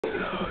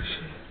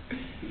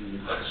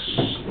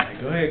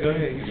Go ahead.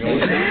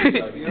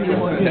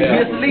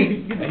 Get asleep.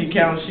 He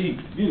counting sheep.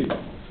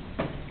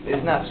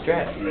 It's not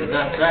strapped.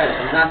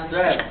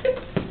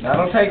 Now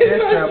don't take that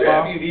strap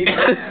off.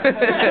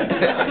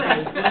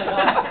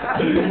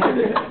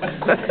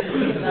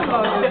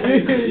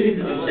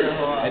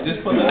 And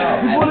just pull it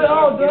out. Pull it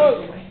out, dog.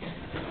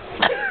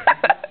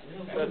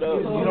 You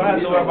don't have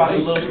to worry about the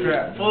little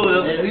strap. Pull it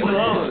up. Leave it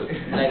on.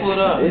 Pull it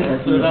up.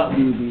 Pull it up.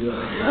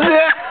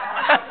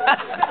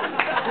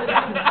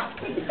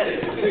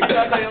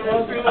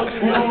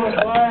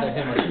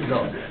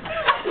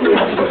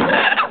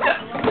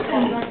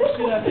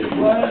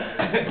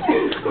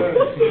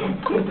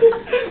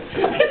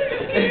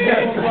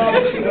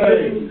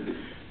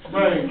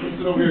 Man, come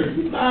sit over here.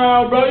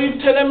 Nah, bro, you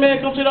tell that man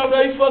come sit over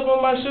there, he fucking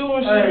with my shoe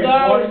and shit, Hey,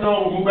 dog. boys,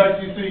 no, go back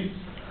to your seat.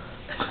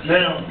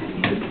 Now.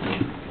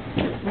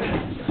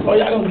 Oh,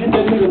 y'all gonna get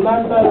that nigga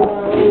knocked out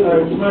around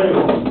here. Hey, man,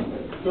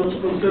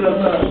 come sit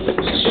outside.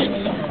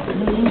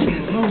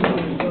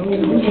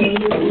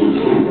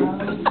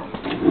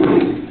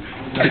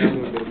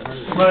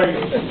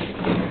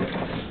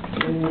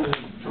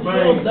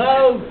 Man,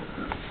 Dog.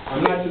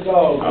 I'm not your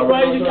dog. All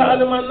right, you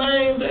calling my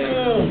name,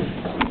 damn.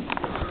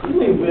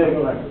 You ain't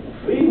begging like a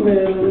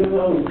female, you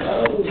know,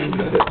 dog.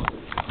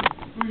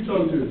 Who you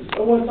talking to? I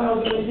want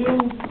talking to you.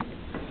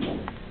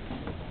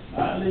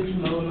 I'll let you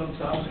know when I'm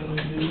talking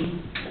to you.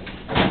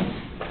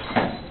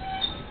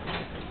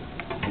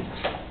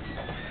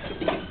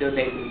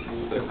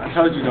 I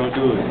told you don't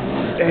do it.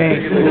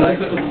 Dang.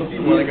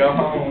 You wanna go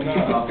home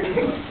now?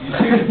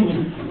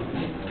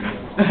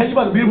 You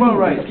about to beat him up,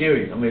 right?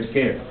 Scary. I'm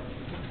scared.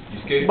 You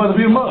scared? You about to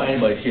beat him up?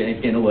 Anybody shit ain't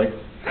scared nobody.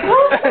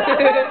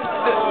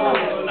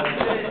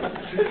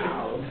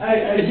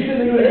 Hey, get the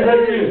nigga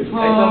right here. Hey,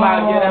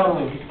 somebody get out.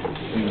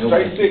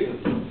 Straight stickers.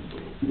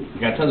 I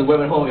got tons of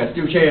women at home. I got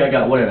steel chair. I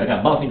got whatever. I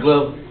got bouncing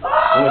gloves. You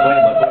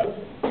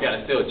got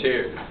a steel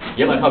chair.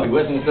 Yeah, my copy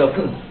Western and stuff.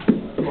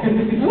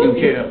 Steel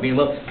chair. Beat 'em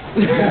up.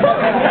 You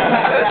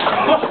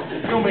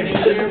don't make any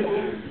chair,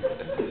 fool?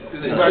 Is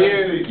it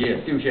chair?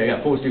 Yeah, steel chair. I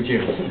got 4 steel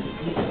chairs. Is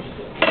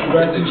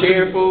it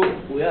chair, fool?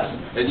 Yeah.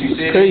 That you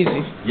sit Crazy.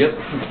 in? Yep.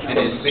 And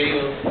it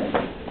spills,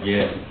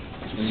 Yeah.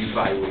 and you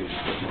fight with it.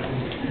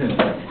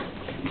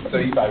 So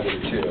you fight with a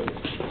chair.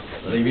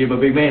 They be a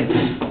big man.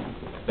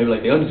 Maybe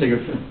like the Undertaker.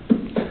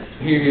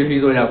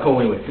 He's already out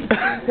cold anyway.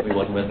 We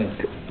watching wrestling.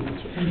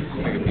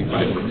 Nigga be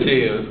fighting with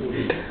chairs.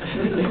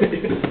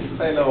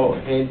 Ain't no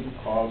head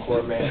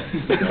hardcore man.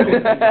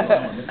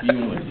 You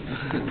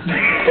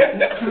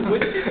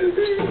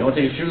want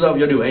to take your shoes off?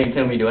 You'll do it. Ain't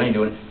telling me to do it. I ain't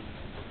doing it.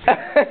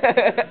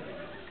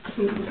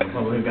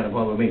 Got a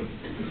problem with me.